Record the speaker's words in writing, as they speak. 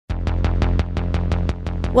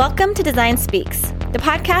Welcome to Design Speaks, the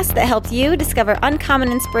podcast that helps you discover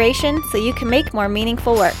uncommon inspiration so you can make more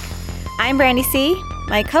meaningful work. I'm Brandy C.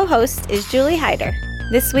 My co-host is Julie Hyder.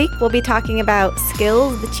 This week, we'll be talking about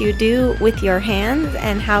skills that you do with your hands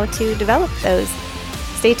and how to develop those.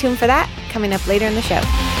 Stay tuned for that, coming up later in the show.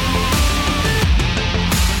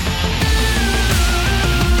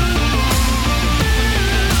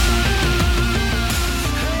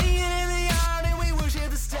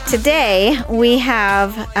 Today, we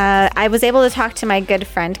have, I was able to talk to my good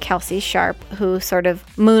friend, Kelsey Sharp, who sort of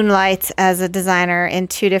moonlights as a designer in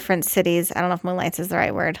two different cities. I don't know if moonlights is the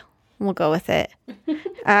right word. We'll go with it.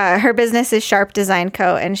 Her business is Sharp Design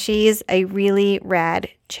Co., and she's a really rad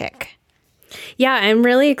chick. Yeah, I'm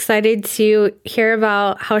really excited to hear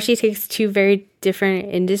about how she takes two very different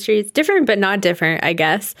industries. Different, but not different, I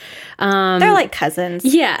guess. They're like cousins.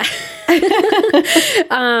 Yeah.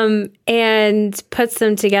 And puts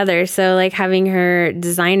them together. So like having her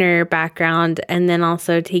designer background and then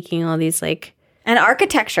also taking all these like... And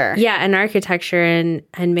architecture. Yeah, and architecture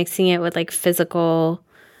and mixing it with like physical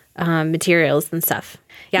materials and stuff.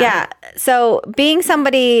 Yeah. So being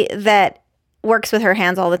somebody that works with her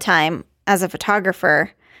hands all the time, as a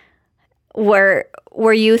photographer, were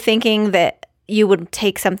you thinking that you would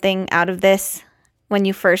take something out of this when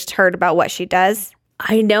you first heard about what she does?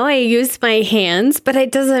 I know I use my hands, but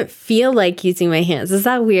it doesn't feel like using my hands. Is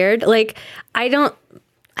that weird? Like, I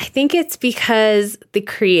think it's because the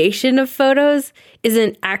creation of photos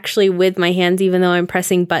isn't actually with my hands, even though I'm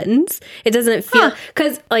pressing buttons. It doesn't feel,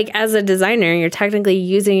 because like as a designer, you're technically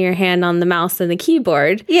using your hand on the mouse and the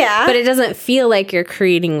keyboard. Yeah. But it doesn't feel like you're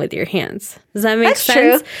creating with your hands. Does that make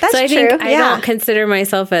sense? True. That's so I true. think I don't consider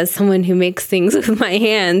myself as someone who makes things with my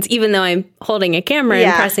hands, even though I'm holding a camera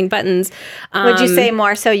and pressing buttons. Would you say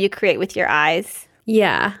more so you create with your eyes?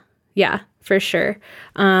 Yeah, for sure.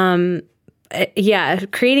 Creating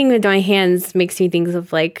with my hands makes me think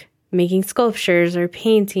of like making sculptures or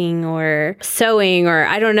painting or sewing or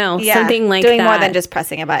I don't know, something like doing that. More than just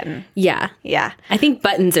pressing a button. Yeah. Yeah. I think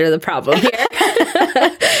buttons are the problem here.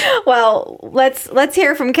 Well, let's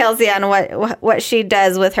hear from Kelsey on what she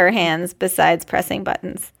does with her hands besides pressing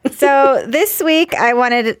buttons. So this week I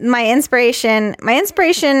wanted my inspiration.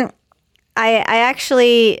 I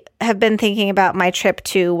actually have been thinking about my trip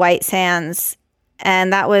to White Sands.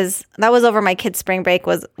 And that was over my kids' spring break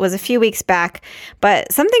was a few weeks back,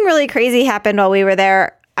 but something really crazy happened while we were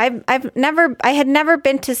there. I had never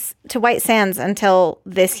been to White Sands until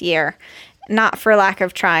this year, not for lack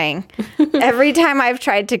of trying. Every time I've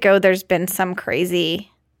tried to go, there's been some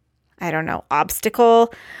crazy, I don't know,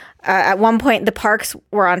 obstacle. At one point, the parks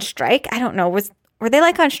were on strike. I don't know, were they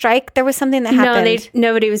like on strike? There was something that happened. No,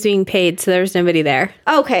 nobody was being paid, so there was nobody there.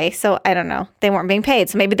 Okay, so I don't know. They weren't being paid.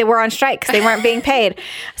 So maybe they were on strike because they weren't being paid.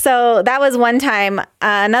 So that was one time.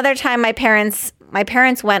 Another time, my parents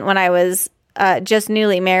went when I was just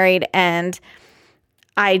newly married, and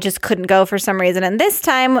I just couldn't go for some reason. And this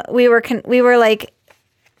time, we were like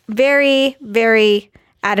very, very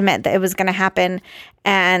adamant that it was going to happen.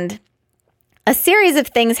 And a series of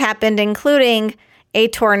things happened, including a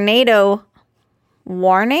tornado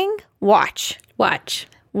warning. Watch. What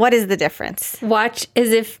is the difference? Watch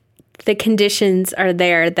as if the conditions are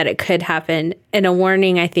there that it could happen. And a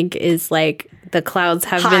warning, I think, is like the clouds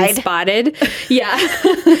have been spotted. Yeah.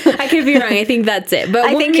 I could be wrong. I think that's it. But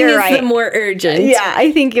I think you're right. The more urgent. Yeah,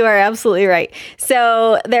 I think you are absolutely right.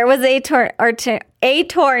 So there was a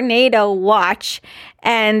tornado watch,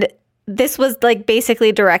 and this was like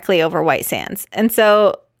basically directly over White Sands. And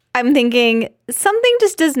so I'm thinking something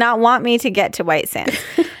just does not want me to get to White Sands.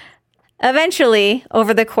 Eventually,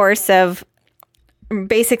 over the course of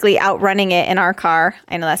basically outrunning it in our car,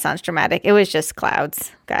 I know that sounds dramatic. It was just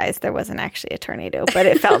clouds, guys. There wasn't actually a tornado, but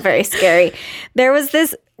it felt very scary. There was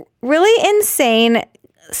this really insane,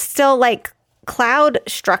 still like cloud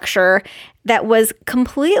structure that was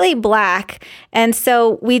completely black. And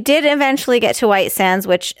so we did eventually get to White Sands,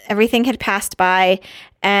 which everything had passed by,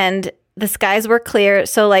 and the skies were clear.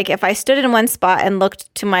 So like if I stood in one spot and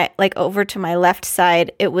looked to my over to my left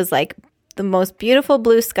side, it was like the most beautiful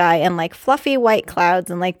blue sky and like fluffy white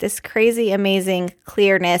clouds and like this crazy amazing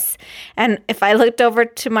clearness. And if I looked over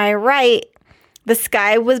to my right, the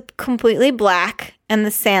sky was completely black and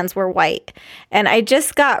the sands were white. And I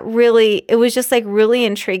just got it was just like really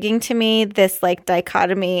intriguing to me, this like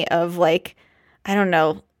dichotomy of like, I don't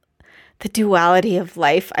know, the duality of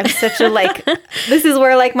life. I'm such a like, this is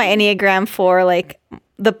where like my Enneagram 4, like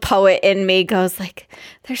the poet in me goes like,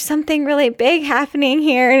 there's something really big happening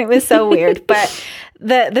here. And it was so weird. But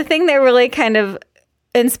the thing that really kind of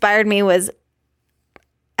inspired me was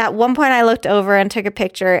at one point I looked over and took a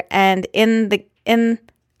picture, and in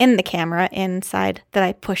in the camera inside that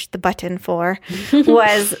I pushed the button for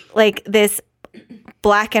was like this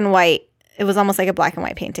black and white. It was almost like a black and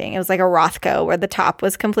white painting. It was like a Rothko where the top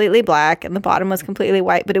was completely black and the bottom was completely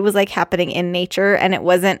white, but it was like happening in nature. And it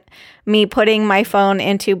wasn't me putting my phone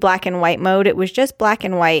into black and white mode. It was just black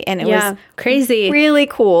and white. And it was crazy, really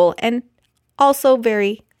cool and also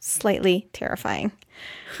very slightly terrifying.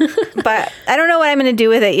 But I don't know what I'm going to do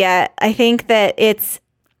with it yet. I think that it's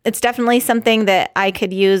definitely something that I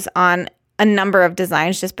could use on a number of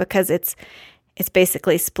designs just because it's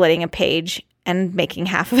basically splitting a page and making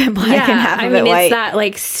half of it black and half of it white. It's that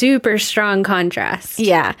like super strong contrast.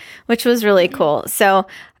 Yeah, which was really cool. So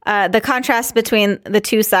the contrast between the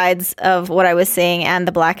two sides of what I was seeing and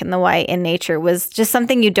the black and the white in nature was just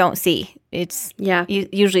something you don't see. You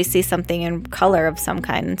usually see something in color of some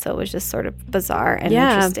kind, and so it was just sort of bizarre and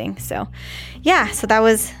interesting. So so that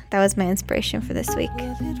was my inspiration for this week.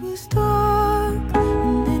 It was dark,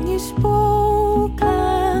 and then you spoke,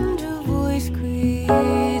 and your voice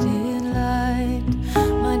created light.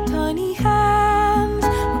 My tiny hands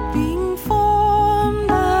were being formed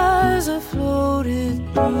as I floated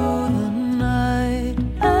through the night,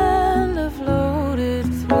 and I floated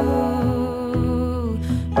through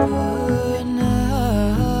the night.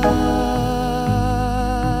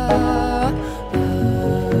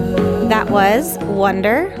 That was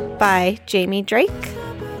Wonder by Jamie Drake.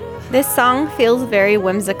 This song feels very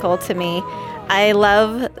whimsical to me. I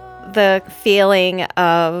love the feeling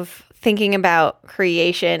of thinking about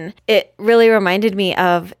creation. It really reminded me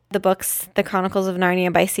of the books, The Chronicles of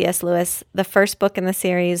Narnia by C.S. Lewis. The first book in the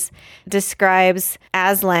series describes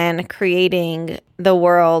Aslan creating the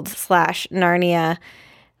world / Narnia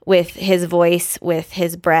with his voice, with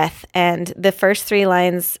his breath. And the first 3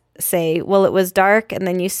 lines say, well, it was dark and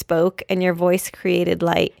then you spoke and your voice created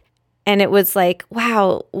light. And it was like,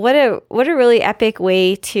 wow, what a really epic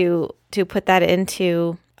way to put that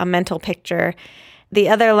into a mental picture. The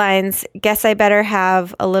other lines, guess I better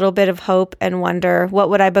have a little bit of hope and wonder. What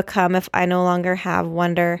would I become if I no longer have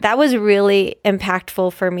wonder? That was really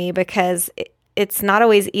impactful for me because it's not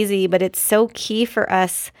always easy, but it's so key for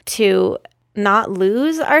us to not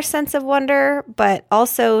lose our sense of wonder, but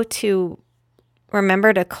also to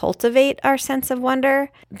remember to cultivate our sense of wonder.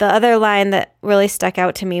 The other line that really stuck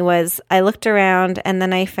out to me was, I looked around and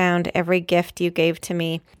then I found every gift you gave to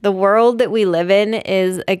me. The world that we live in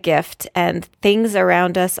is a gift, and things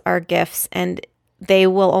around us are gifts, and they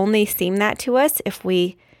will only seem that to us if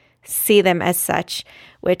we see them as such,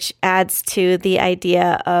 which adds to the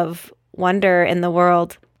idea of wonder in the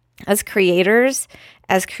world. As creators,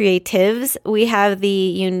 as creatives, we have the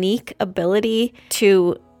unique ability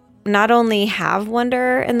to not only have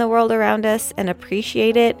wonder in the world around us and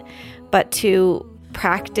appreciate it, but to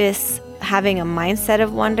practice having a mindset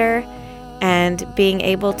of wonder and being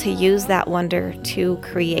able to use that wonder to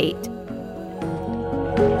create.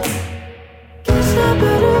 Guess I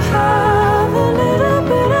better have a little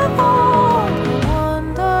bit of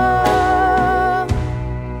wonder.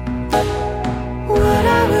 What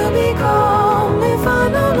I will become if I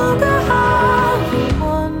no longer have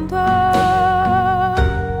wonder.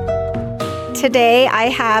 Today, I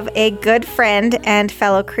have a good friend and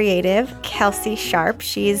fellow creative, Kelsey Sharp.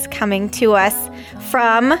 She's coming to us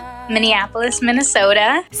from Minneapolis,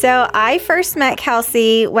 Minnesota. So I first met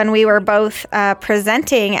Kelsey when we were both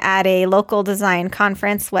presenting at a local design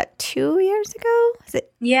conference, 2 years ago? Is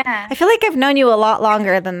it? Yeah. I feel like I've known you a lot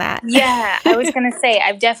longer than that. Yeah, I was going to say,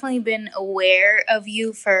 I've definitely been aware of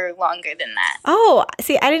you for longer than that. Oh,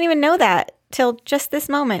 see, I didn't even know that till just this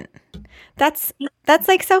moment. That's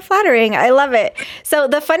like so flattering. I love it. So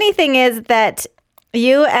the funny thing is that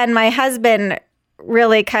you and my husband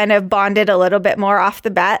really kind of bonded a little bit more off the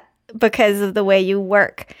bat because of the way you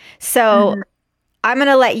work. So I'm going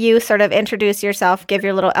to let you sort of introduce yourself, give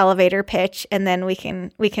your little elevator pitch, and then we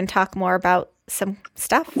can talk more about some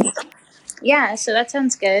stuff. Yeah, so that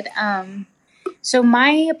sounds good. So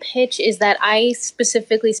my pitch is that I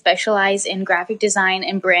specifically specialize in graphic design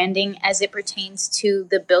and branding as it pertains to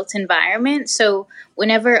the built environment. So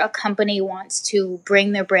whenever a company wants to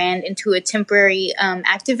bring their brand into a temporary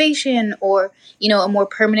activation or, a more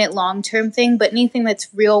permanent long-term thing, but anything that's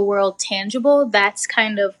real world tangible, that's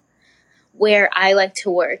kind of where I like to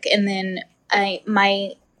work. And then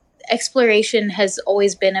my exploration has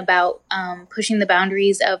always been about pushing the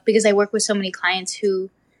boundaries of, because I work with so many clients who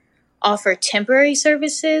offer temporary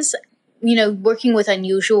services, working with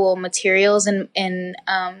unusual materials and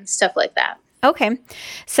stuff like that. Okay.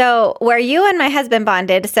 So where you and my husband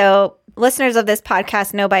bonded, so listeners of this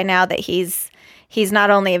podcast know by now that he's not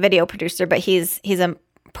only a video producer, but he's a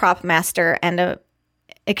prop master and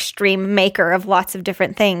extreme maker of lots of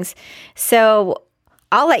different things. So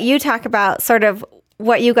I'll let you talk about sort of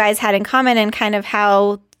what you guys had in common and kind of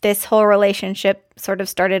how this whole relationship sort of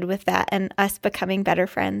started with that and us becoming better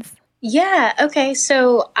friends. Yeah, okay.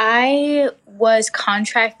 So I was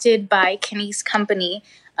contracted by Kenny's company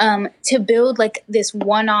to build like this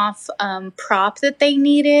one-off prop that they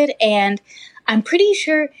needed, and I'm pretty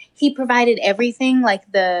sure he provided everything,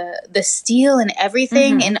 like the steel and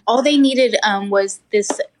everything, and all they needed was this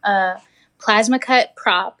plasma cut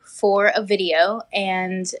prop for a video.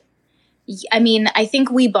 And I mean, I think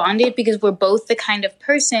we bonded because we're both the kind of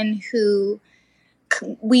person who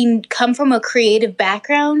we come from a creative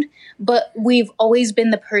background, but we've always been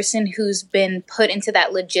the person who's been put into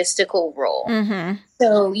that logistical role.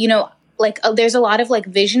 So, you know, like there's a lot of like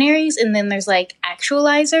visionaries and then there's like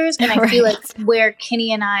actualizers. And I feel like where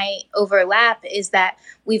Kenny and I overlap is that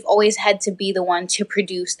we've always had to be the one to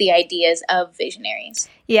produce the ideas of visionaries.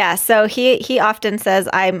 Yeah. So he often says,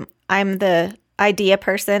 I'm the idea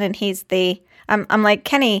person and he's the I'm like,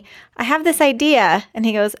 Kenny, I have this idea. And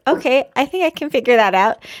he goes, okay, I think I can figure that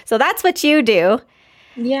out. So that's what you do.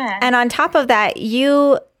 Yeah. And on top of that,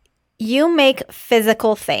 you make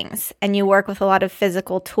physical things and you work with a lot of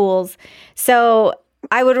physical tools. So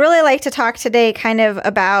I would really like to talk today kind of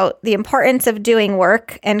about the importance of doing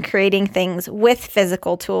work and creating things with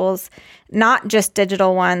physical tools, not just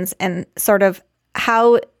digital ones, and sort of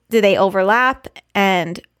how do they overlap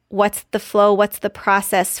and what's the flow, what's the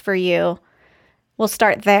process for you? We'll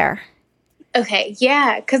start there. Okay,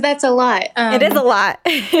 yeah, because that's a lot. It is a lot.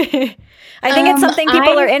 I think it's something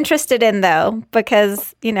people are interested in, though,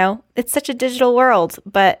 because, you know, it's such a digital world,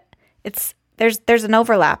 but there's an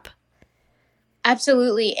overlap.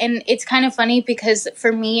 Absolutely. And it's kind of funny because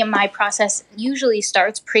for me, my process usually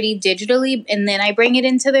starts pretty digitally and then I bring it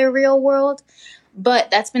into the real world.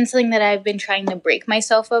 But that's been something that I've been trying to break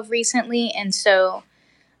myself of recently. And so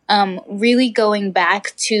really going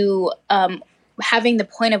back to having the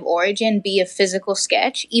point of origin be a physical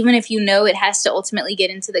sketch, even if you know it has to ultimately get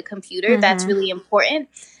into the computer, that's really important.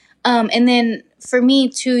 And then for me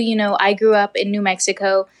too, you know, I grew up in New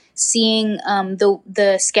Mexico seeing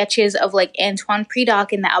the sketches of like Antoine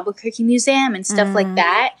Predock in the Albuquerque Museum and stuff like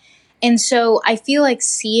that. And so I feel like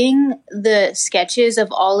seeing the sketches of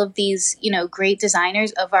all of these, you know, great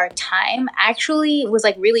designers of our time actually was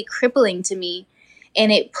like really crippling to me. And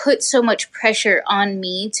it put so much pressure on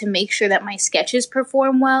me to make sure that my sketches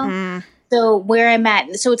perform well. So where I'm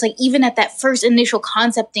at, so it's like even at that first initial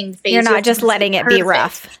concepting phase, you're not just letting it be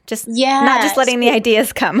rough. Not just letting the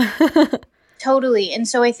ideas come. Totally. And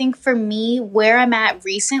so I think for me, where I'm at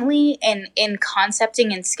recently and in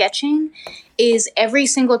concepting and sketching is every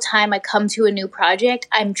single time I come to a new project,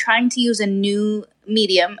 I'm trying to use a new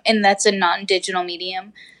medium, and that's a non-digital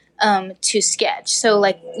medium, to sketch. So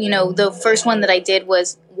like, you know, the first one that I did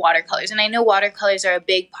was watercolors. And I know watercolors are a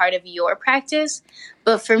big part of your practice.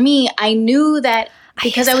 But for me, I knew that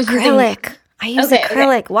because I was acrylic. I use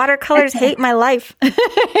acrylic. Watercolors hate my life.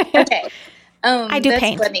 Okay. I do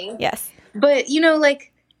paint. Funny. Yes. But, you know,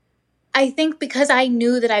 like, I think because I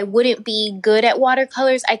knew that I wouldn't be good at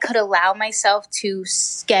watercolors, I could allow myself to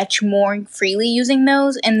sketch more freely using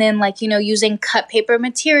those. And then, like, you know, using cut paper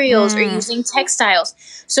materials or using textiles.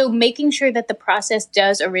 So making sure that the process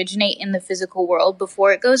does originate in the physical world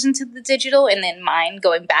before it goes into the digital, and then mine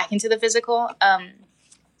going back into the physical,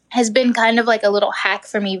 has been kind of like a little hack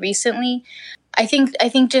for me recently. I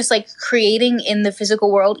think just like creating in the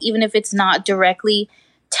physical world, even if it's not directly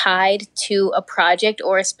tied to a project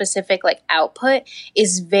or a specific like output,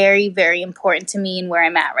 is very, very important to me and where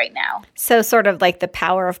I'm at right now. So sort of like the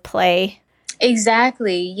power of play.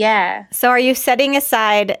 Exactly. Yeah. So are you setting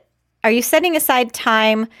aside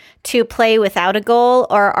time to play without a goal,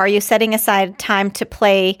 or are you setting aside time to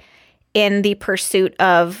play in the pursuit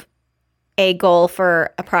of a goal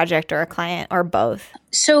for a project or a client, or both?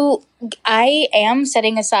 So I am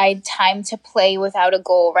setting aside time to play without a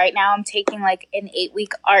goal. Right now I'm taking like an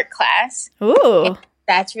 8-week art class. Ooh.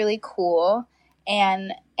 That's really cool.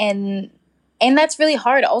 And that's really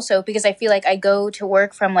hard also because I feel like I go to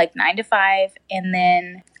work from like 9 to 5 and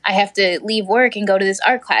then I have to leave work and go to this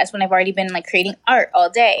art class when I've already been like creating art all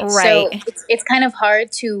day. Right. So it's kind of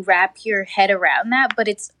hard to wrap your head around that, but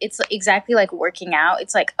it's exactly like working out.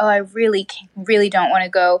 It's like, oh, I really don't want to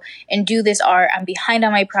go and do this art. I'm behind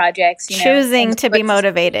on my projects. Choosing to be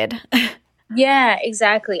motivated. Yeah,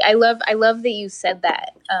 exactly. I love that you said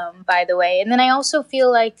that, by the way. And then I also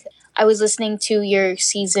feel like I was listening to your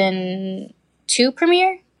season 2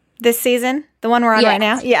 premiere. This season? The one we're on right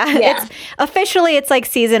now? Yeah. It's officially, it's like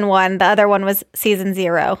season 1. The other one was season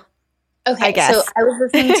 0. Okay, I guess. so I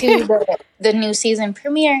was listening to the new season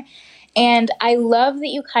premiere, and I love that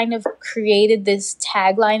you kind of created this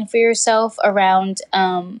tagline for yourself around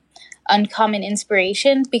uncommon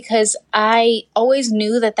inspiration, because I always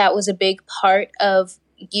knew that that was a big part of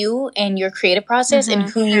you and your creative process and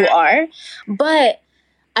who you are, but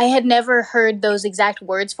I had never heard those exact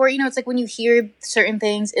words for it. You know, it's like when you hear certain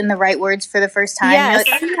things in the right words for the first time, Yes.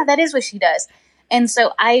 you're like, oh, yeah, that is what she does. And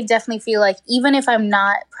so I definitely feel like even if I'm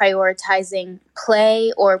not prioritizing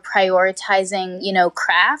play or prioritizing, you know,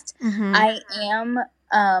 craft, I am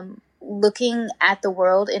looking at the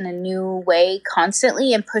world in a new way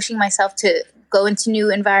constantly and pushing myself to go into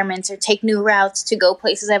new environments or take new routes to go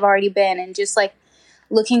places I've already been, and just like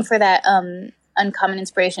looking for that uncommon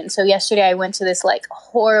inspiration. So yesterday I went to this like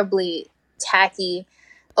horribly tacky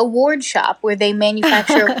award shop where they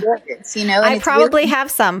manufacture awards, you know? And I it's probably really- have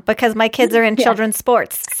some because my kids are in children's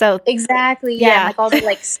sports. So Exactly, yeah. Yeah. And like all the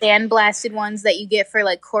like sandblasted ones that you get for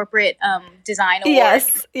like corporate design awards.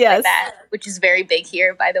 yes, yes. Like that, which is very big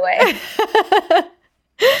here, by the way.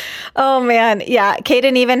 Oh man, yeah.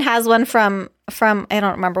 Kaden even has one from I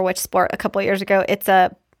don't remember which sport a couple of years ago. It's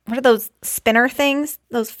a what are those spinner things?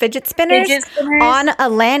 Those fidget spinners, Fidget spinners. on a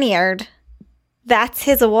lanyard. That's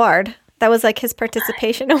his award. That was like his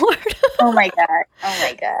participation award. Oh my god. Oh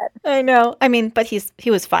my god. I know. I mean, but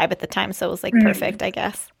he was 5 at the time, so it was like perfect, I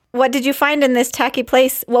guess. What did you find in this tacky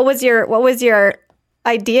place? What was your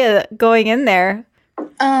idea going in there?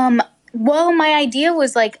 Well, my idea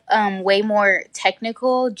was like way more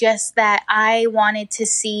technical, just that I wanted to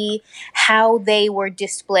see how they were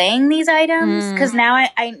displaying these items, because now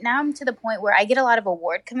I'm to the point where I get a lot of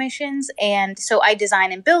award commissions, and so I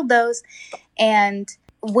design and build those. And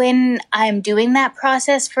when I'm doing that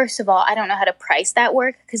process, first of all, I don't know how to price that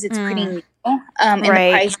work because it's pretty new. And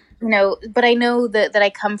Right. the price, you know, but I know that I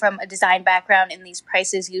come from a design background, and these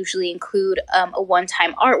prices usually include a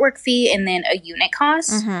one-time artwork fee and then a unit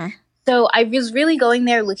cost. So I was really going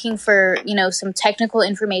there looking for, you know, some technical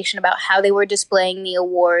information about how they were displaying the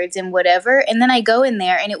awards and whatever. And then I go in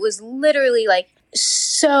there and it was literally like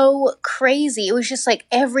so crazy. It was just like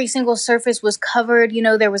every single surface was covered. You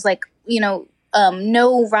know, there was like, you know,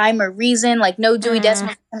 no rhyme or reason, like no Dewey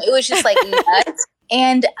Decimal. It was just like nuts.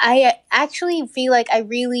 And I actually feel like I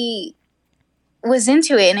really was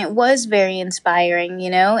into it, and it was very inspiring, you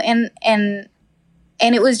know, and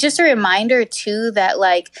it was just a reminder too that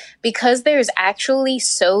like, because there's actually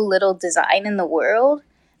so little design in the world,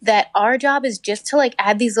 that our job is just to like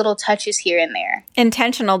add these little touches here and there.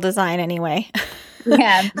 Intentional design, anyway.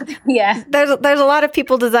 Yeah. Yeah. There's a lot of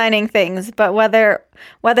people designing things, but whether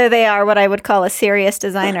they are what I would call a serious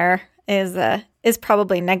designer is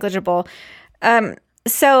probably negligible.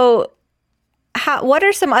 So, what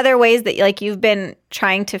are some other ways that like you've been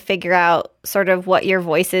trying to figure out sort of what your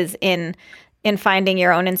voice is in finding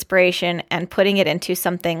your own inspiration and putting it into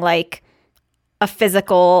something like a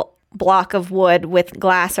physical block of wood with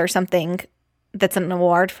glass or something that's an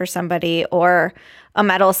award for somebody, or a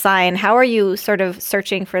metal sign? How are you sort of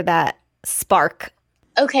searching for that spark?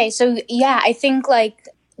 Okay, so yeah, I think like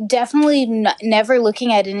definitely never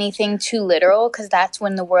looking at anything too literal, because that's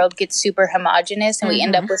when the world gets super homogenous and we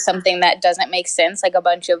end up with something that doesn't make sense, like a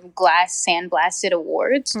bunch of glass sandblasted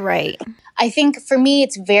awards. Right. I think for me,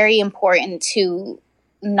 it's very important to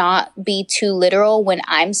not be too literal when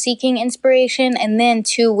I'm seeking inspiration. And then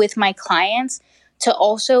two, with my clients, to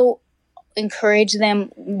also encourage them,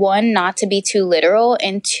 one, not to be too literal,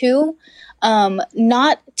 and two,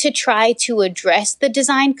 not to try to address the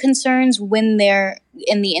design concerns when they're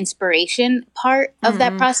in the inspiration part of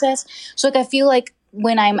that process. So like, I feel like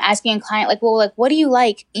when I'm asking a client, like, well, like, what do you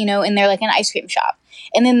like? You know, and they're like an ice cream shop.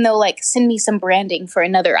 And then they'll like send me some branding for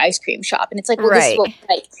another ice cream shop. And it's like, well, this is what we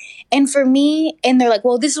like. And for me, and they're like,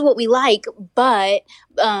 well, this is what we like, but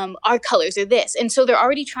our colors are this. And so they're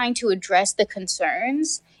already trying to address the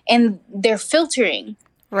concerns and they're filtering.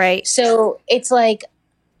 Right. So it's like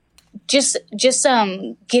just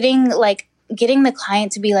getting the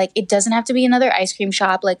client to be like, it doesn't have to be another ice cream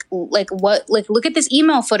shop. Like what, like, look at this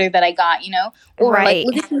email footer that I got, you know, or Right.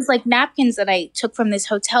 like, look at these like napkins that I took from this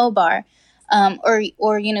hotel bar.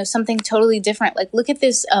 Or, you know, something totally different. Like, look at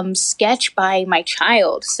this, sketch by my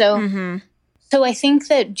child. So, so I think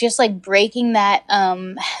that just like breaking that,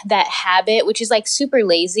 that habit, which is like super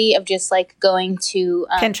lazy, of just like going to,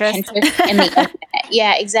 Pinterest. and the internet.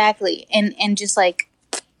 Yeah, exactly. And just like,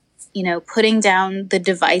 you know, putting down the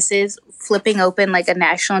devices, flipping open like a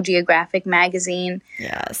National Geographic magazine,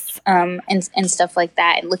 Yes. and stuff like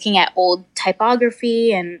that, and looking at old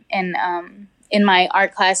typography and in my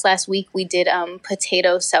art class last week, we did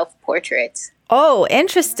potato self-portraits. Oh,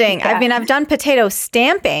 interesting. Yeah. I mean, I've done potato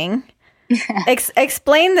stamping,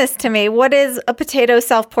 Explain this to me. What is a potato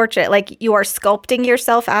self-portrait? Like you are sculpting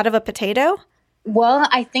yourself out of a potato? Well,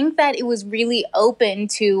 I think that it was really open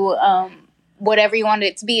to whatever you wanted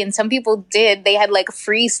it to be. And some people did. They had like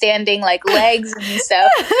freestanding like legs and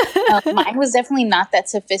stuff. Mine was definitely not that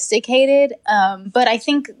sophisticated. But I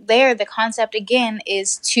think the concept again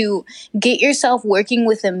is to get yourself working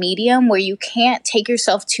with a medium where you can't take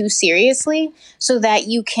yourself too seriously so that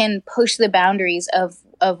you can push the boundaries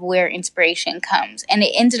of where inspiration comes. And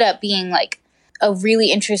it ended up being like a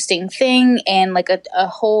really interesting thing and like a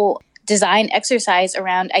whole design exercise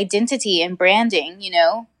around identity and branding, you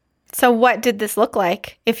know? So what did this look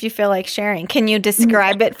like, if you feel like sharing? Can you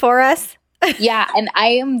describe it for us? Yeah, and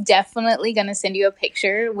I am definitely going to send you a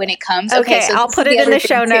picture when it comes. Okay, so I'll put it in the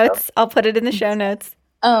show notes. I'll put it in the show notes.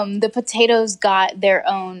 The potatoes got their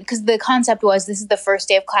own, because the concept was this is the first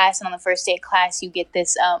day of class, and on the first day of class, you get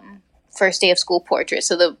this first day of school portrait.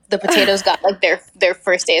 So the potatoes got like their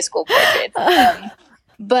first day of school portrait.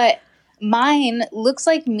 But mine looks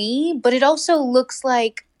like me, but it also looks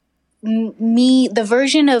like me, the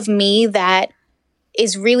version of me that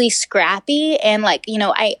is really scrappy. And like, you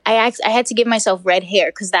know, I had to give myself red hair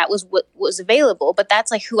because that was what was available. But that's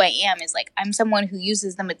like who I am, is like I'm someone who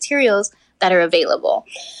uses the materials that are available.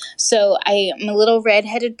 So I am a little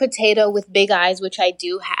red-headed potato with big eyes, which I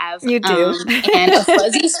do have. You do. And a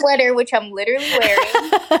fuzzy sweater, which I'm literally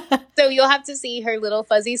wearing. So you'll have to see her little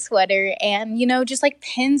fuzzy sweater and, you know, just like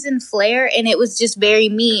pins and flair. And it was just very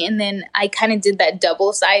me. And then I kind of did that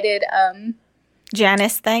double-sided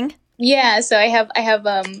Janice thing. Yeah, so I have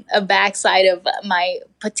a backside of my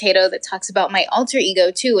potato that talks about my alter ego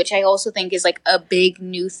too, which I also think is like a big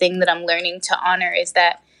new thing that I'm learning to honor, is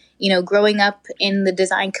that, you know, growing up in the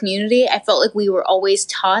design community, I felt like we were always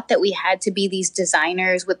taught that we had to be these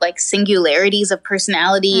designers with like singularities of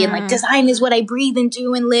personality and like design is what I breathe and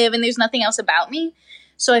do and live and there's nothing else about me.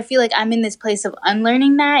 So I feel like I'm in this place of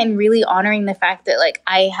unlearning that and really honoring the fact that like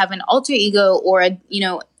I have an alter ego or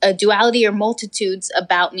a duality or multitudes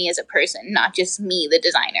about me as a person, not just me, the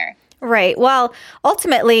designer. Right. Well,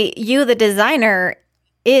 ultimately, you, the designer,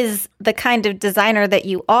 is the kind of designer that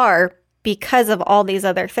you are because of all these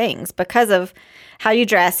other things, because of how you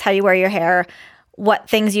dress, how you wear your hair, what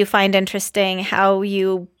things you find interesting, how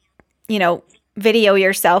you video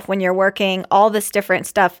yourself when you're working, all this different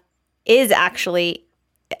stuff is actually,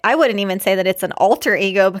 I wouldn't even say that it's an alter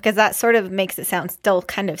ego because that sort of makes it sound still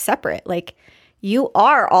kind of separate. Like you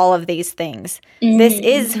are all of these things. Mm-hmm. This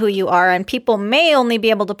is who you are. And people may only be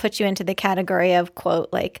able to put you into the category of, quote,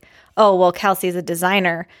 like, oh, well, Kelsey's a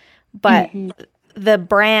designer. But the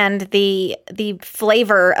brand, the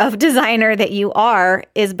flavor of designer that you are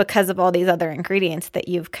is because of all these other ingredients that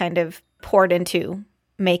you've kind of poured into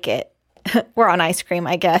make it. We're on ice cream,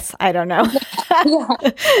 I guess. I don't know.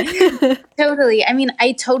 Yeah. Totally. I mean,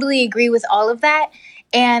 I totally agree with all of that.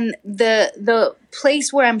 And the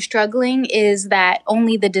place where I'm struggling is that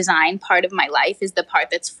only the design part of my life is the part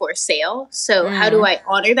that's for sale. So how do I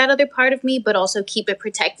honor that other part of me, but also keep it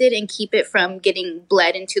protected and keep it from getting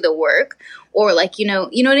bled into the work? Or like, you know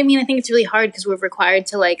what I mean? I think it's really hard because we're required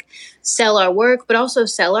to like sell our work, but also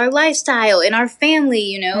sell our lifestyle and our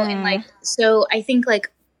family, and like, so I think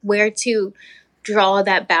like where to draw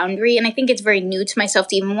that boundary. And I think it's very new to myself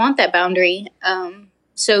to even want that boundary.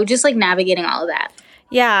 So just like navigating all of that.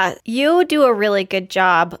 Yeah, you do a really good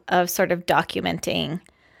job of sort of documenting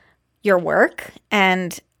your work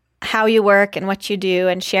and how you work and what you do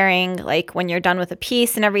and sharing like when you're done with a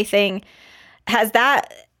piece and everything. Does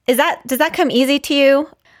that come easy to you?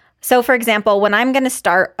 So for example, when I'm going to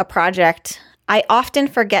start a project, I often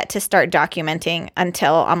forget to start documenting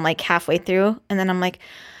until I'm like halfway through. And then I'm like,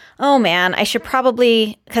 oh man, I should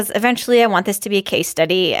probably, because eventually I want this to be a case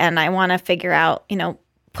study and I want to figure out,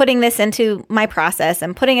 putting this into my process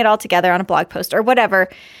and putting it all together on a blog post or whatever.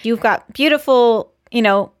 You've got beautiful,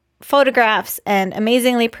 photographs and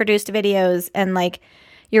amazingly produced videos and like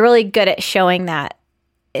you're really good at showing that.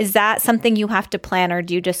 Is that something you have to plan or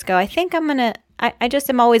do you just go, I think I just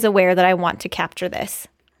am always aware that I want to capture this?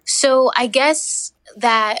 So I guess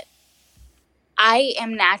that I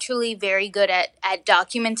am naturally very good at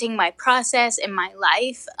documenting my process in my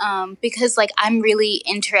life because like I'm really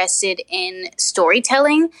interested in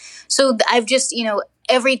storytelling. So I've just,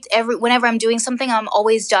 every whenever I'm doing something, I'm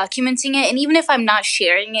always documenting it. And even if I'm not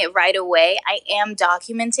sharing it right away, I am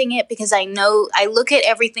documenting it because I know I look at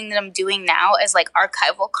everything that I'm doing now as like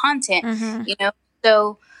archival content,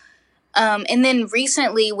 So and then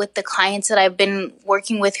recently with the clients that I've been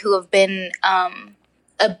working with who have been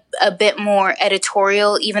a bit more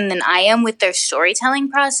editorial even than I am with their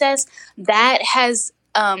storytelling process, that has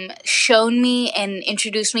shown me and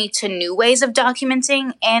introduced me to new ways of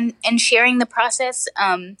documenting and sharing the process.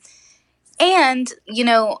 And, you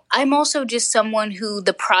know, I'm also just someone who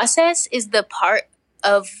the process is the part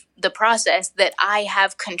of the process that I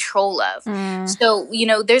have control of. So, you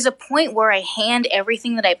know, there's a point where I hand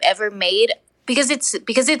everything that I've ever made because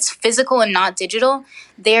it's physical and not digital.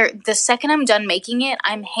 The second I'm done making it,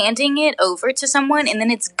 I'm handing it over to someone and then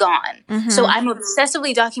it's gone. So I'm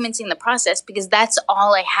obsessively documenting the process because that's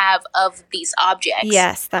all I have of these objects.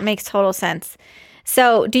 Yes, that makes total sense.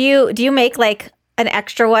 So do you make like an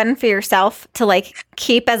extra one for yourself to like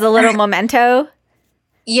keep as a little memento?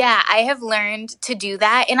 Yeah, I have learned to do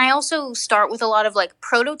that. And I also start with a lot of like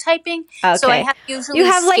prototyping. Okay. So I have usually you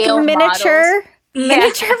have like miniature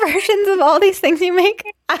models. versions of all these things you make.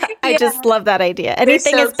 I just love that idea.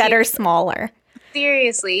 Anything is better smaller.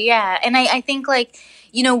 Seriously, yeah. And I think like,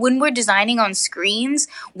 you know, when we're designing on screens,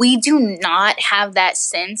 we do not have that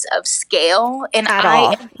sense of scale. And At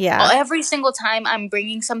all. Yeah. Every single time I'm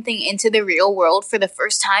bringing something into the real world for the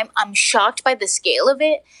first time, I'm shocked by the scale of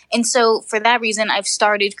it. And so for that reason, I've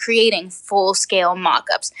started creating full scale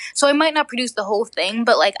mock-ups. So I might not produce the whole thing,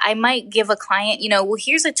 but like I might give a client, you know, well,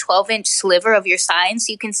 here's a 12-inch sliver of your sign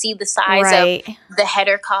so you can see the size of the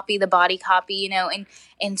header copy, the body copy, you know,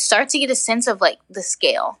 and start to get a sense of like the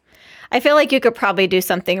scale. I feel like you could probably do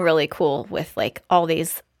something really cool with like all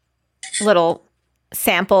these little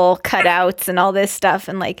sample cutouts and all this stuff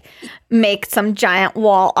and like make some giant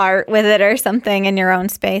wall art with it or something in your own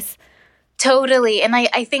space. Totally. And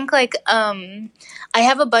I think like I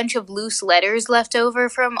have a bunch of loose letters left over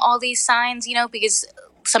from all these signs, you know, because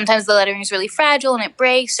sometimes the lettering is really fragile and it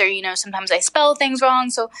breaks, or, you know, sometimes I spell things wrong.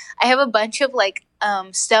 So I have a bunch of like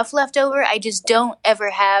stuff left over. I just don't ever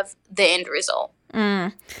have the end result.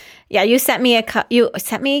 Yeah, you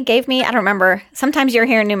gave me, I don't remember. Sometimes you're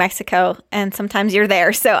here in New Mexico and sometimes you're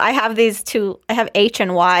there. So I have these two, I have H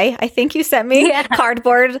and Y, I think you sent me,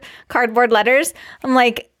 cardboard letters. I'm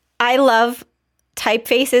like, I love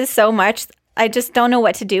typefaces so much. I just don't know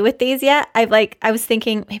what to do with these yet. I was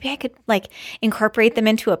thinking maybe I could like incorporate them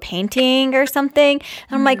into a painting or something.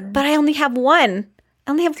 And I'm like, but I only have one.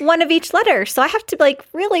 I only have one of each letter. So I have to like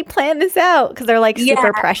really plan this out because they're like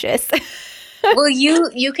super precious. Well,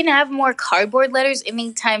 you can have more cardboard letters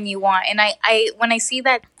anytime you want. And I when I see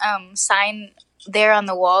that sign there on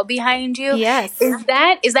the wall behind you, yes, is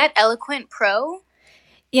that Eloquent Pro?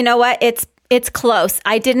 You know what? It's close.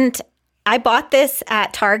 I bought this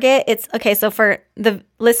at Target. It's okay. So for the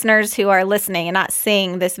listeners who are listening and not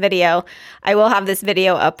seeing this video, I will have this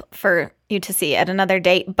video up for you to see at another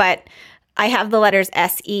date. But I have the letters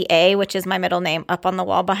SEA, which is my middle name, up on the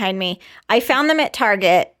wall behind me. I found them at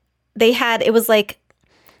Target. It was like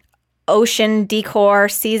ocean decor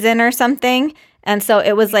season or something. And so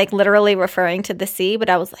it was like literally referring to the sea, but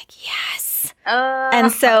I was like, yes.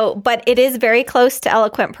 And so, but it is very close to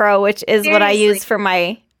Eloquent Pro, which is what I use for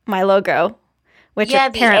my logo, which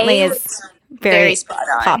apparently is very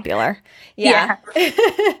popular. Yeah.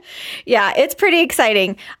 Yeah, it's pretty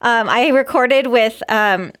exciting. I recorded with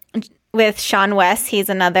Sean West. He's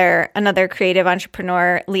another creative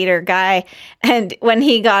entrepreneur leader guy. And when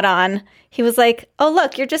he got on, he was like, oh,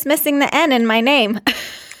 look, you're just missing the N in my name.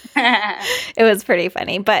 It was pretty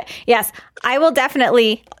funny. But yes, I will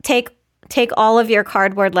definitely take all of your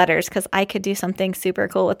cardboard letters because I could do something super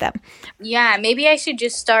cool with them. Yeah, maybe I should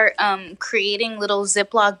just start creating little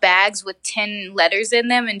Ziploc bags with 10 letters in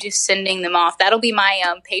them and just sending them off. That'll be my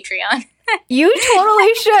Patreon. You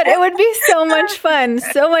totally should. It would be so much fun.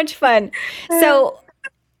 So much fun. So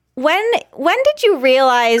when did you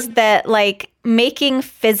realize that like making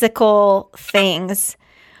physical things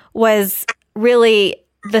was really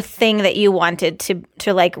the thing that you wanted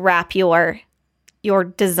to like wrap your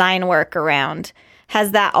design work around?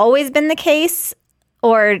 Has that always been the case,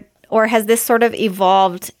 or has this sort of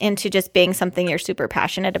evolved into just being something you're super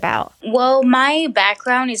passionate about? Well, my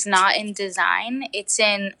background is not in design. It's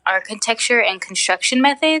in architecture and construction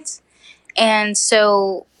methods. And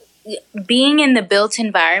so being in the built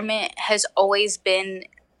environment has always been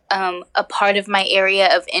a part of my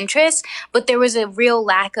area of interest, but there was a real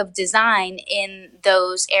lack of design in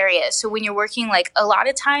those areas. So when you're working, like a lot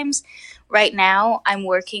of times right now, I'm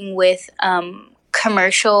working with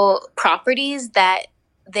commercial properties that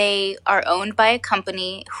they are owned by a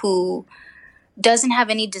company who doesn't have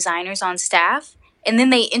any designers on staff. And then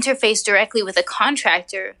they interface directly with a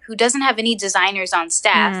contractor who doesn't have any designers on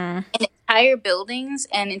staff. And entire buildings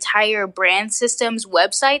and entire brand systems,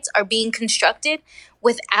 websites are being constructed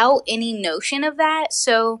without any notion of that.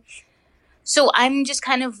 So I'm just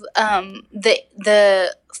kind of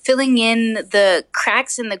the filling in the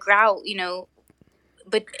cracks in the grout, you know,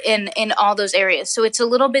 but in all those areas. So it's a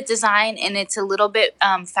little bit design and it's a little bit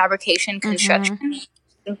fabrication, construction,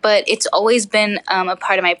 but it's always been a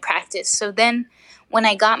part of my practice. So then when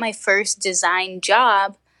I got my first design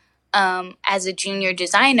job as a junior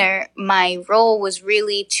designer, my role was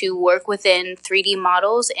really to work within 3D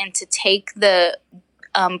models and to take the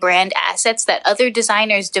brand assets that other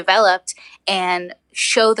designers developed and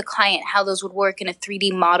show the client how those would work in a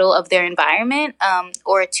 3D model of their environment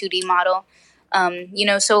or a 2D model.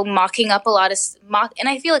 So mocking up and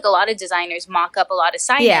I feel like a lot of designers mock up a lot of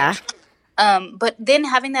signage. Yeah. But then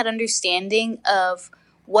having that understanding of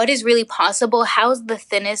what is really possible, how's the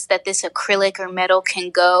thinnest that this acrylic or metal can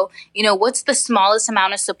go, what's the smallest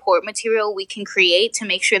amount of support material we can create to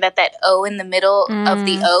make sure that O in the middle of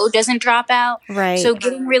the O doesn't drop out. Right. So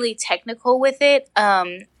getting really technical with it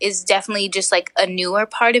is definitely just like a newer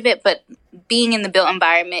part of it, but being in the built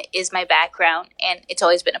environment is my background and it's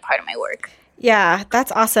always been a part of my work. Yeah,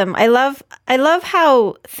 that's awesome. I love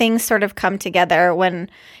how things sort of come together when,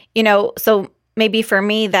 so maybe for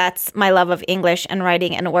me, that's my love of English and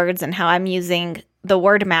writing and words and how I'm using the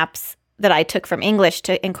word maps that I took from English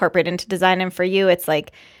to incorporate into design. And for you, it's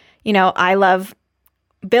like, I love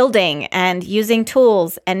building and using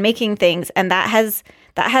tools and making things. And that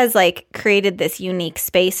has like created this unique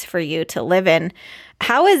space for you to live in.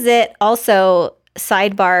 How is it also,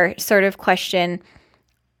 sidebar sort of question,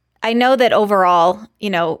 I know that overall,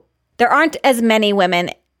 there aren't as many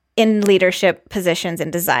women in leadership positions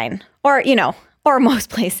in design or most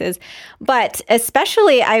places, but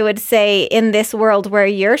especially I would say in this world where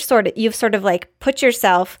you've sort of like put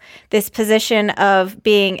yourself this position of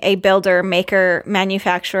being a builder, maker,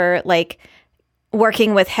 manufacturer, like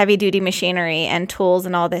working with heavy duty machinery and tools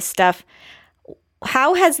and all this stuff.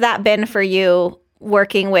 How has that been for you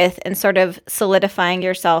working with and sort of solidifying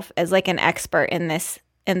yourself as like an expert in this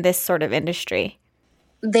sort of industry?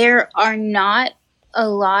 There are not a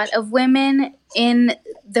lot of women in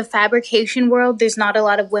the fabrication world. There's not a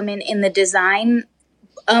lot of women in the design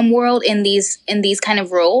world in these kind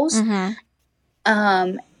of roles.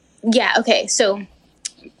 Okay. So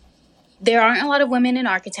there aren't a lot of women in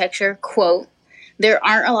architecture, quote. There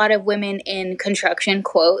aren't a lot of women in construction,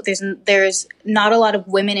 quote. There's not a lot of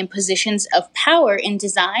women in positions of power in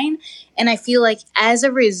design. And I feel like as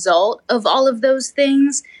a result of all of those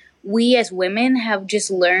things, we as women have just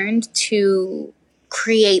learned to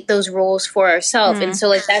create those roles for ourselves. And so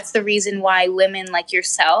like that's the reason why women like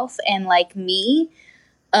yourself and like me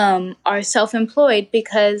are self-employed,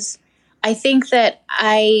 because I think that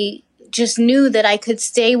I just knew that I could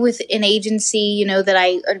stay with an agency, that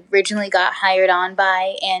I originally got hired on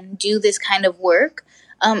by and do this kind of work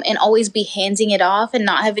and always be handing it off and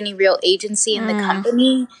not have any real agency in the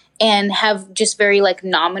company and have just very like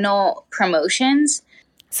nominal promotions.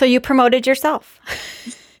 So you promoted yourself.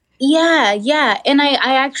 Yeah. And I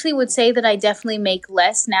actually would say that I definitely make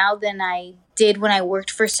less now than I did when I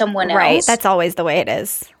worked for someone else. Right. That's always the way it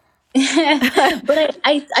is. But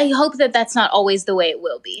I hope that that's not always the way it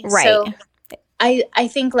will be. Right. So I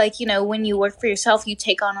think like, when you work for yourself, you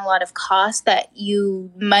take on a lot of costs that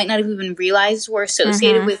you might not have even realized were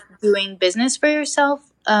associated with doing business for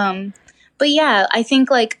yourself. But yeah, I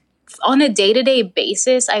think like on a day-to-day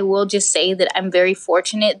basis, I will just say that I'm very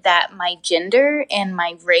fortunate that my gender and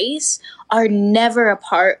my race are never a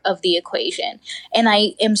part of the equation. And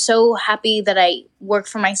I am so happy that I work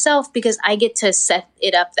for myself because I get to set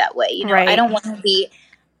it up that way. Right. I don't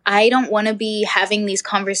want to be having these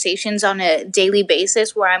conversations on a daily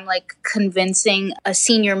basis where I'm like convincing a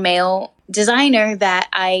senior male designer that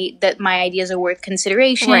my ideas are worth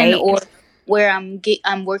consideration, right. or where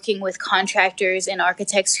I'm working with contractors and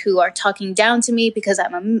architects who are talking down to me because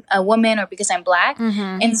I'm a woman or because I'm Black.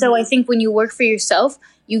 And so I think when you work for yourself,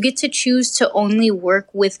 you get to choose to only work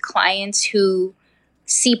with clients who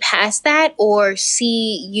see past that or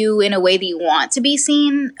see you in a way that you want to be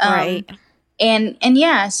seen. Right. And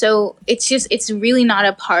yeah, so it's really not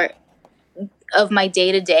a part of my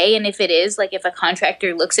day to day. And if it is, like if a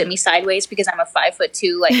contractor looks at me sideways because I'm a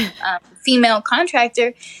 5'2" like female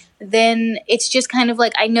contractor, then it's just kind of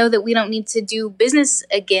like I know that we don't need to do business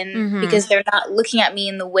again because they're not looking at me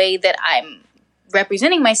in the way that I'm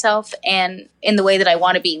representing myself and in the way that I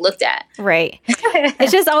want to be looked at. Right.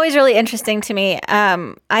 It's just always really interesting to me.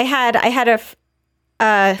 I had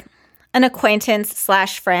an acquaintance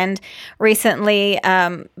 / friend recently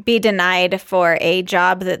be denied for a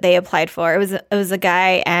job that they applied for. It was a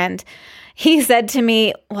guy, and he said to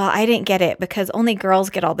me, "Well, I didn't get it because only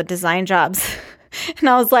girls get all the design jobs." And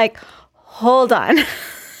I was like, hold on.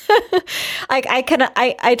 Like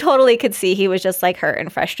I totally could see he was just like hurt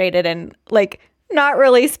and frustrated and like not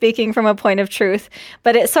really speaking from a point of truth,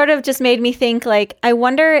 but it sort of just made me think like, I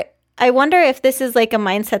wonder if this is like a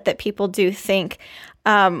mindset that people do think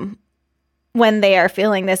when they are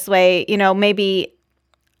feeling this way. You know, maybe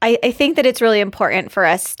I think that it's really important for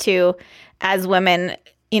us to, as women,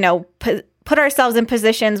 you know, put ourselves in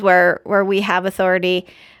positions where we have authority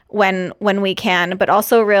when we can, but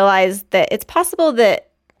also realize that it's possible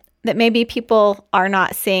that maybe people are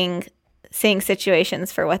not seeing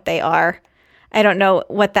situations for what they are. I don't know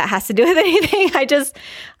what that has to do with anything. I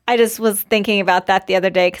just was thinking about that the other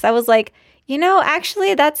day because I was like, you know,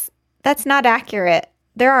 actually that's not accurate.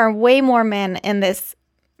 There are way more men in this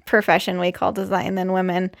profession we call design than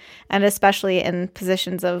women, and especially in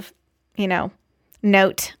positions of, you know,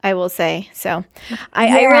 note, I will say. So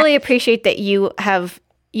I really appreciate that you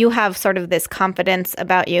have sort of this confidence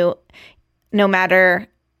about you, no matter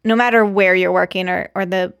where you're working or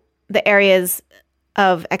the areas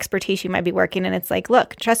of expertise you might be working in. It's like,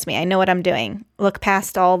 look, trust me, I know what I'm doing. Look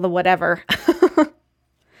past all the whatever.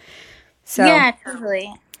 So yeah,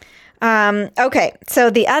 totally. Okay, so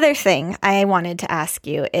the other thing I wanted to ask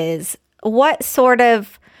you is what sort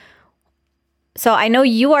of, so I know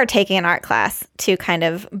you are taking an art class to kind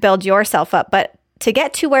of build yourself up, but to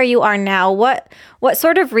get to where you are now, what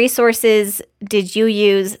sort of resources did you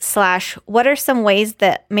use / what are some ways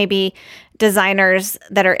that maybe designers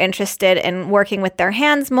that are interested in working with their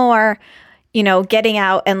hands more, you know, getting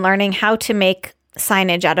out and learning how to make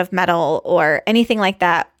signage out of metal or anything like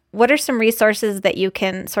that, what are some resources that you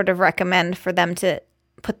can sort of recommend for them to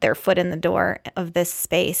put their foot in the door of this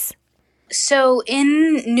space? So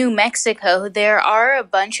in New Mexico, there are a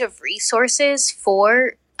bunch of resources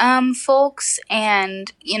for folks.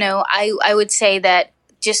 And, you know, I would say that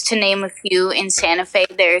just to name a few, in Santa Fe,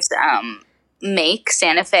 there's Make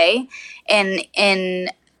Santa Fe. And in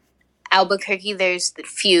Albuquerque, there's the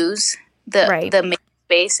Fuse, the Make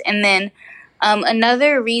space. And then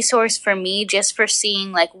another resource for me, just for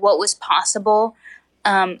seeing like what was possible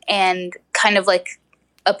and kind of like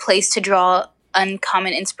a place to draw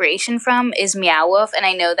uncommon inspiration from, is Meow Wolf. And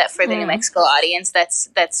I know that for the New Mexico audience, that's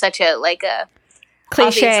such a like a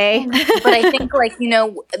cliche, but I think like, you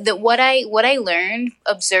know, what I learned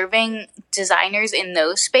observing designers in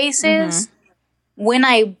those spaces, when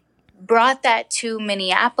I brought that to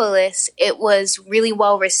Minneapolis, it was really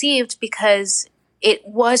well received because it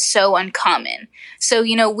was so uncommon. So,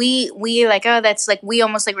 you know, we like, oh, that's like, we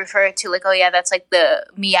almost like refer to like, oh yeah, that's like the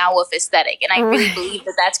Meow Wolf aesthetic. And I really believe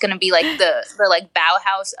that that's going to be like the like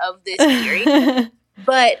Bauhaus of this period.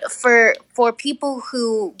 But for people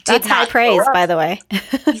who did that's not high praise, grow up, by the way.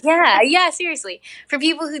 yeah, seriously. For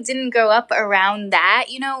people who didn't grow up around that,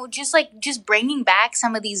 you know, just bringing back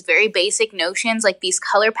some of these very basic notions, like these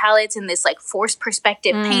color palettes and this like forced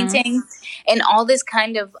perspective painting and all this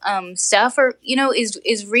kind of stuff, or you know,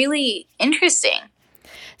 is really interesting.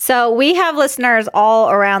 So we have listeners all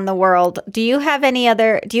around the world. Do you have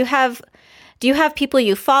people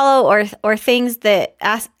you follow or things that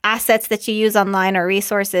assets that you use online or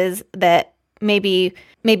resources that maybe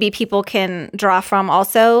people can draw from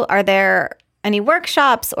also? Are there any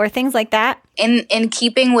workshops or things like that? In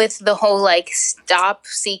keeping with the whole like stop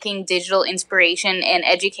seeking digital inspiration and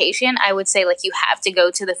education, I would say like you have to go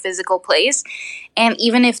to the physical place. And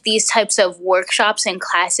even if these types of workshops and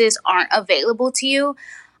classes aren't available to you,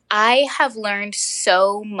 I have learned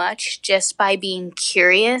so much just by being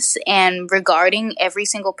curious and regarding every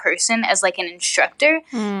single person as like an instructor.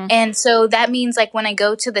 And so that means like when I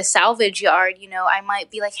go to the salvage yard, you know, I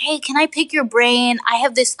might be like, hey, can I pick your brain? I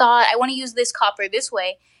have this thought. I want to use this copper this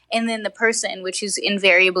way. And then the person, which is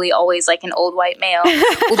invariably always like an old white male,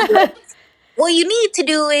 will be like, what you need to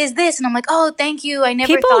do is this. And I'm like, oh, thank you. I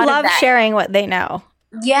never thought of that. People love sharing what they know.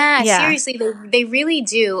 Yeah, seriously, they really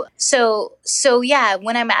do. So yeah,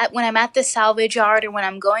 when I'm at the salvage yard or when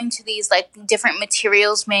I'm going to these like different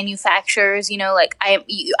materials manufacturers, you know, like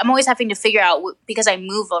I'm always having to figure out, because I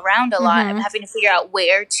move around a lot, I'm having to figure out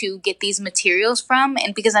where to get these materials from,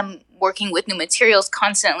 and because I'm working with new materials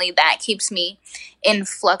constantly, that keeps me in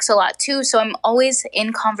flux a lot too. So I'm always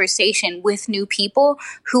in conversation with new people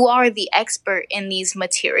who are the expert in these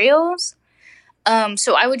materials.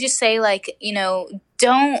 So I would just say, like, you know,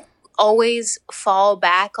 don't always fall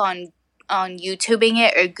back on YouTubing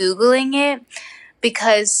it or Googling it,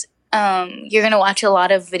 because you're going to watch a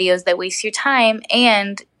lot of videos that waste your time.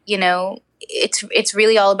 And, you know, it's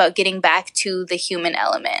really all about getting back to the human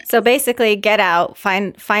element. So basically get out,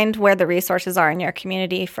 find where the resources are in your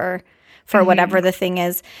community for whatever the thing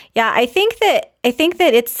is. Yeah, I think that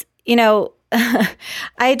it's, you know,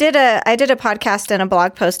 I did a podcast and a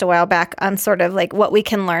blog post a while back on sort of like what we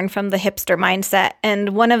can learn from the hipster mindset. And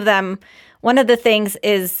one of the things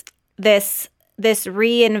is this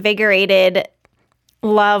reinvigorated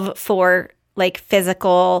love for like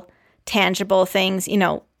physical, tangible things,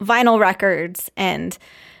 vinyl records and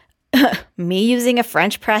me using a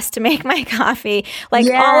French press to make my coffee, like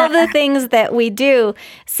all of the things that we do.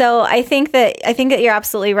 So I think that you're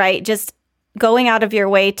absolutely right. Just going out of your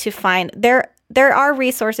way to find there are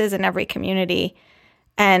resources in every community,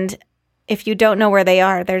 and if you don't know where they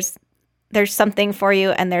are, there's something for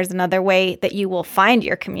you, and there's another way that you will find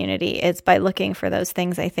your community is by looking for those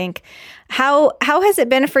things. I think how has it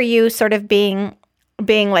been for you, sort of being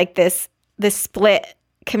like this split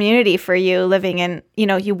community for you, living in,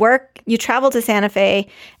 you travel to Santa Fe,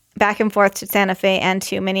 back and forth to Santa Fe and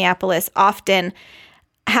to Minneapolis often.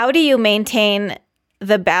 How do you maintain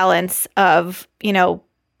the balance of,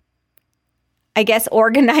 I guess,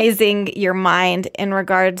 organizing your mind in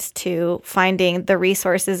regards to finding the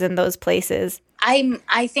resources in those places?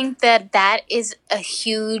 I think that is a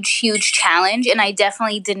huge challenge, and I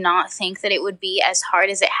definitely did not think that it would be as hard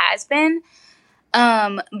as it has been.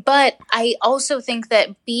 But I also think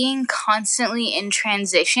that being constantly in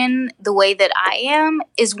transition the way that I am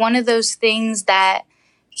is one of those things that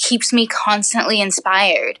keeps me constantly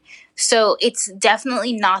inspired. So it's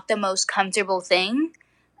definitely not the most comfortable thing.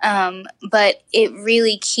 But it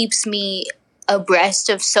really keeps me abreast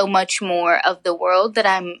of so much more of the world that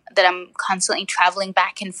I'm constantly traveling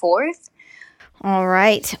back and forth. All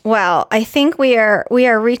right. Well, I think we are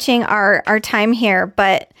reaching our time here,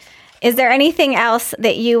 but is there anything else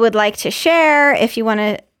that you would like to share? If you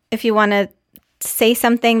want to say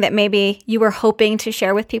something that maybe you were hoping to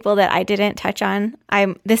share with people that I didn't touch on,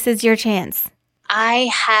 this is your chance. I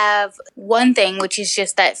have one thing, which is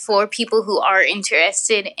just that for people who are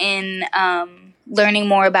interested in learning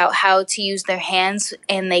more about how to use their hands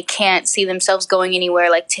and they can't see themselves going anywhere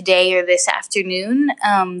like today or this afternoon,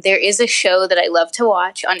 there is a show that I love to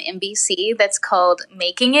watch on NBC that's called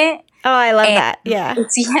Making It. Oh, I love that. Yeah.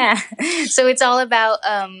 So it's all about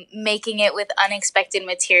making it with unexpected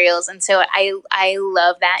materials. And so I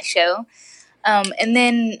love that show. And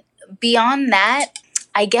then beyond that,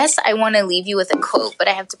 I guess I want to leave you with a quote, but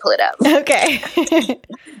I have to pull it up. Okay.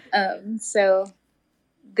 So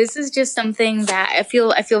this is just something that I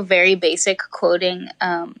feel very basic quoting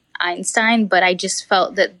Einstein, but I just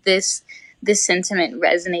felt that this sentiment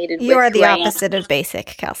resonated with you are the who I am. opposite of basic,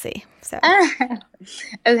 Kelsey. So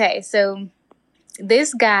okay, so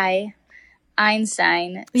this guy,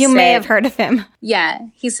 Einstein, you may have heard of him. Yeah,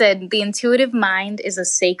 he said, "The intuitive mind is a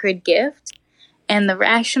sacred gift, and the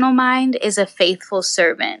rational mind is a faithful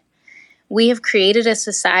servant. We have created a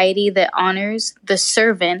society that honors the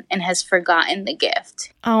servant and has forgotten the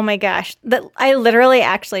gift." Oh my gosh. I literally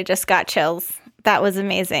actually just got chills. That was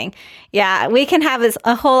amazing. Yeah, we can have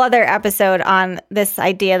a whole other episode on this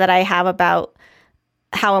idea that I have about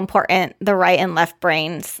how important the right and left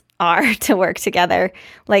brains are to work together.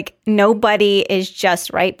 Like, nobody is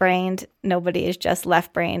just right-brained. Nobody is just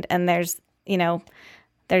left-brained. And there's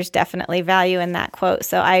definitely value in that quote.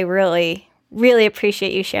 So I really, really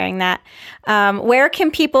appreciate you sharing that. Where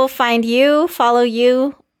can people find you, follow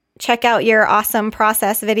you, check out your awesome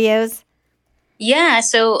process videos? Yeah,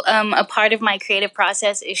 so a part of my creative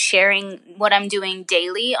process is sharing what I'm doing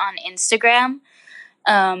daily on Instagram.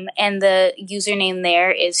 And the username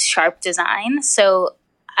there is Sharp Design. So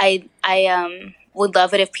I would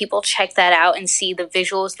love it if people check that out and see the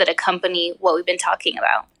visuals that accompany what we've been talking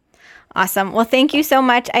about. Awesome. Well, thank you so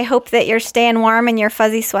much. I hope that you're staying warm in your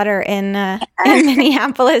fuzzy sweater in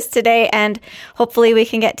Minneapolis today, and hopefully we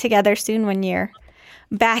can get together soon when you're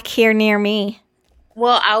back here near me.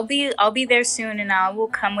 Well, I'll be there soon, and I will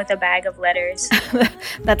come with a bag of letters.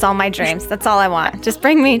 That's all my dreams. That's all I want. Just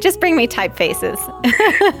bring me typefaces.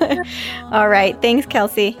 All right. Thanks,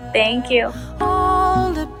 Kelsey. Thank you.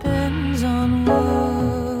 All depends on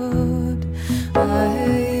what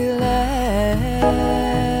I lack.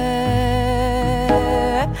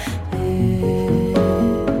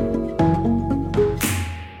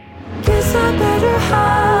 Guess I better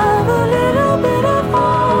have a little bit of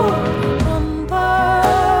all.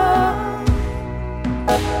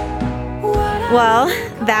 Well,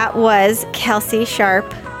 that was Kelsey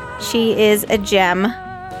Sharp. She is a gem.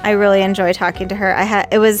 I really enjoy talking to her.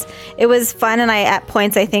 It was fun, and I at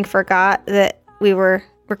points I think forgot that we were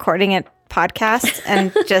recording a podcast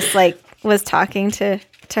and just was talking to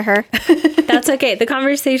her. That's okay. The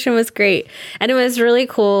conversation was great, and it was really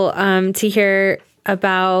cool to hear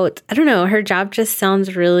about, I don't know, her job just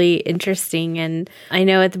sounds really interesting. And I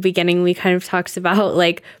know at the beginning we kind of talked about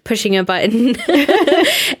like pushing a button.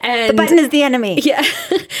 And The button is the enemy. yeah.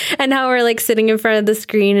 And how we're like sitting in front of the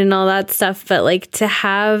screen and all that stuff. But like to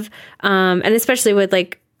have, and especially with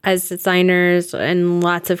like as designers and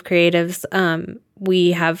lots of creatives,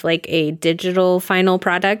 we have like a digital final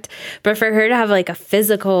product, but for her to have like a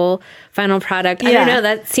physical final product, I don't know,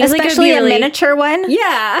 that seems especially like it'd be a miniature one.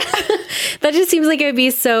 yeah. That just seems like it would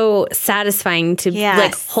be so satisfying to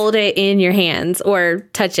like hold it in your hands or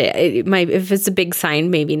touch it. It might, if it's a big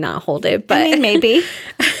sign, maybe not hold it, but I mean, maybe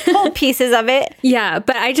hold pieces of it. yeah.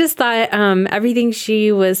 But I just thought everything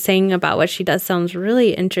she was saying about what she does sounds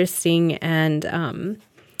really interesting, and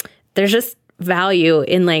there's just value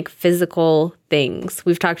in like physical things.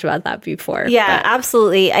 We've talked about that before. Yeah,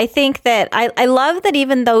 absolutely. I think that I love that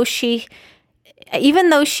even though she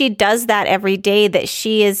does that every day, that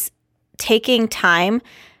she is taking time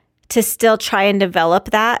to still try and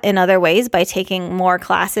develop that in other ways by taking more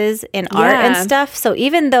classes in art and stuff. So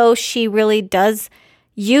even though she really does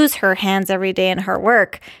use her hands every day in her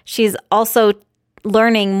work, she's also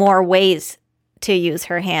learning more ways to use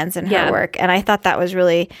her hands in her work. And I thought that was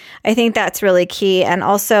I think that's really key. And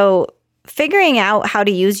also figuring out how to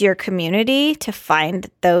use your community to find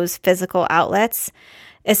those physical outlets,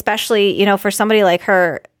 especially, you know, for somebody like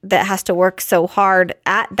her that has to work so hard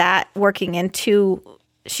at that, working into,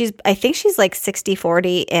 I think she's like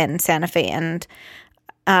 60-40 in Santa Fe and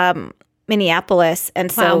Minneapolis.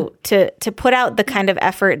 And so to put out the kind of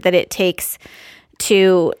effort that it takes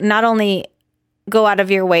to not only go out of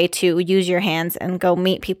your way to use your hands and go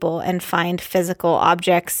meet people and find physical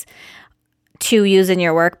objects to use in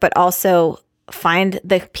your work, but also find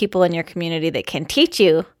the people in your community that can teach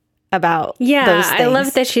you about those things. I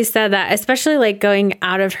love that she said that, especially like going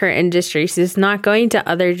out of her industry. She's not going to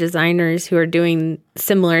other designers who are doing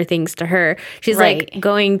similar things to her. She's like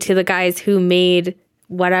going to the guys who made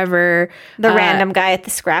whatever, the random guy at the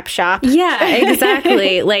scrap shop. Yeah,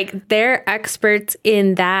 exactly. Like they're experts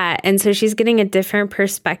in that. And so she's getting a different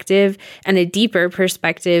perspective and a deeper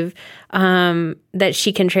perspective that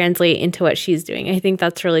she can translate into what she's doing. I think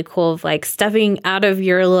that's really cool, of like stepping out of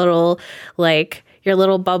your little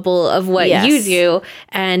bubble of what you do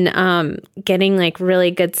and getting like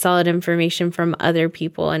really good solid information from other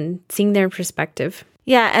people and seeing their perspective.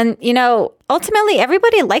 Yeah. And you know, ultimately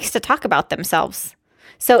everybody likes to talk about themselves.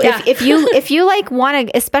 So if you like want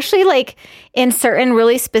to, especially like in certain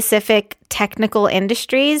really specific technical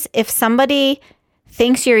industries, if somebody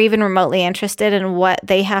thinks you're even remotely interested in what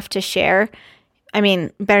they have to share, I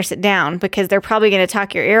mean, better sit down, because they're probably going to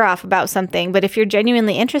talk your ear off about something. But if you're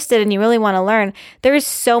genuinely interested and you really want to learn, there is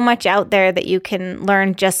so much out there that you can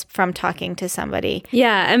learn just from talking to somebody.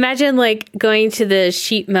 Yeah. Imagine like going to the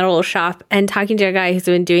sheet metal shop and talking to a guy who's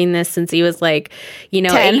been doing this since he was like, 10.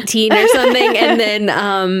 18 or something. And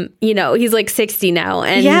then, he's like 60 now.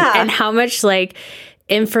 And how much like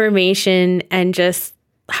information and just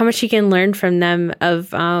how much you can learn from them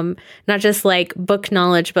of not just like book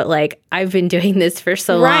knowledge, but like, I've been doing this for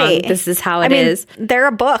so long. This is how it is. They're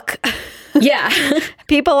a book. Yeah.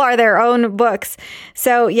 People are their own books.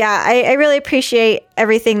 So yeah, I really appreciate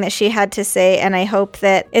everything that she had to say. And I hope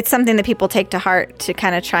that it's something that people take to heart to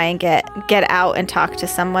kind of try and get out and talk to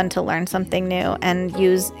someone to learn something new and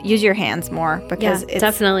use your hands more, because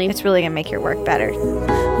definitely it's really going to make your work better.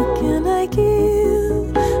 What can I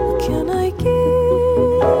give? What can I give?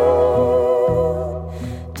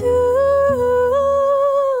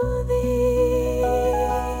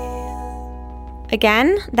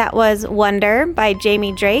 Again, that was Wonder by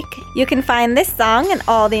Jamie Drake. You can find this song and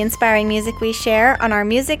all the inspiring music we share on our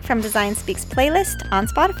Music from Design Speaks playlist on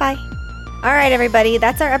Spotify. All right, everybody,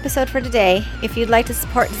 that's our episode for today. If you'd like to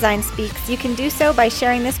support Design Speaks, you can do so by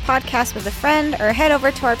sharing this podcast with a friend or head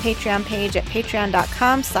over to our Patreon page at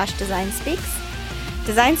patreon.com/designspeaks.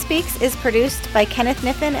 Design Speaks is produced by Kenneth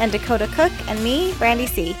Niffin and Dakota Cook and me, Brandy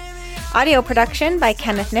C. Audio production by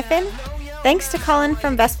Kenneth Niffin. Thanks to Colin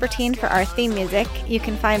from Vespertine for our theme music. You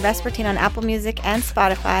can find Vespertine on Apple Music and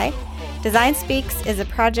Spotify. Design Speaks is a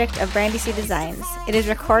project of Brandy C Designs. It is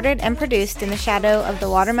recorded and produced in the shadow of the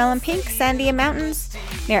Watermelon Pink Sandia Mountains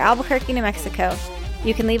near Albuquerque, New Mexico.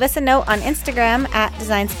 You can leave us a note on Instagram at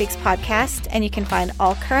Design Speaks Podcast, and you can find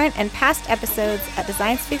all current and past episodes at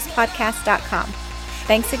designspeakspodcast.com.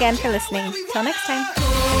 Thanks again for listening. Till next time.